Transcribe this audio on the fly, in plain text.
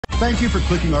Thank you for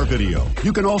clicking our video.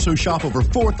 You can also shop over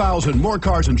 4,000 more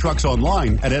cars and trucks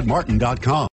online at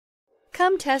edmartin.com.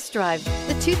 Come test drive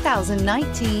the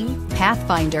 2019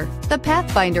 Pathfinder. The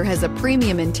Pathfinder has a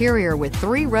premium interior with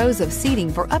 3 rows of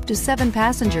seating for up to 7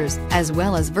 passengers, as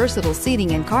well as versatile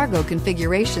seating and cargo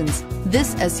configurations.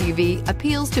 This SUV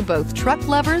appeals to both truck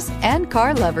lovers and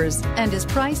car lovers and is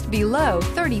priced below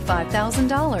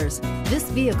 $35,000. This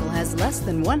vehicle has less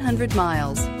than 100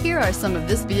 miles. Here are some of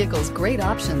this vehicle's great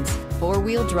options: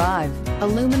 4-wheel drive,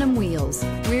 aluminum wheels,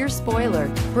 rear spoiler,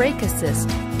 brake assist,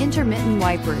 intermittent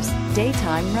wipers,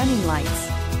 daytime running lights,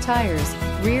 tires,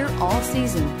 rear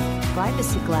all-season,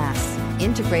 privacy glass,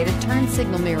 integrated turn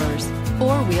signal mirrors,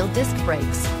 4-wheel disc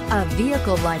brakes. A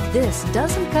vehicle like this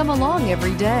doesn't come along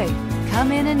every day.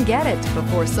 Come in and get it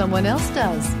before someone else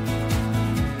does.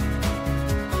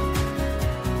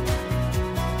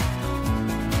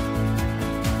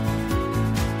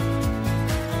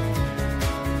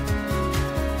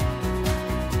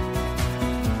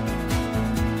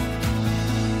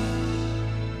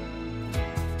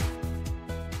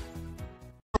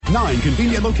 Nine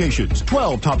convenient locations,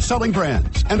 12 top-selling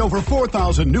brands, and over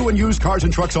 4,000 new and used cars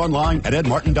and trucks online at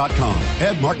edmartin.com.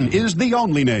 Ed Martin is the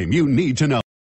only name you need to know.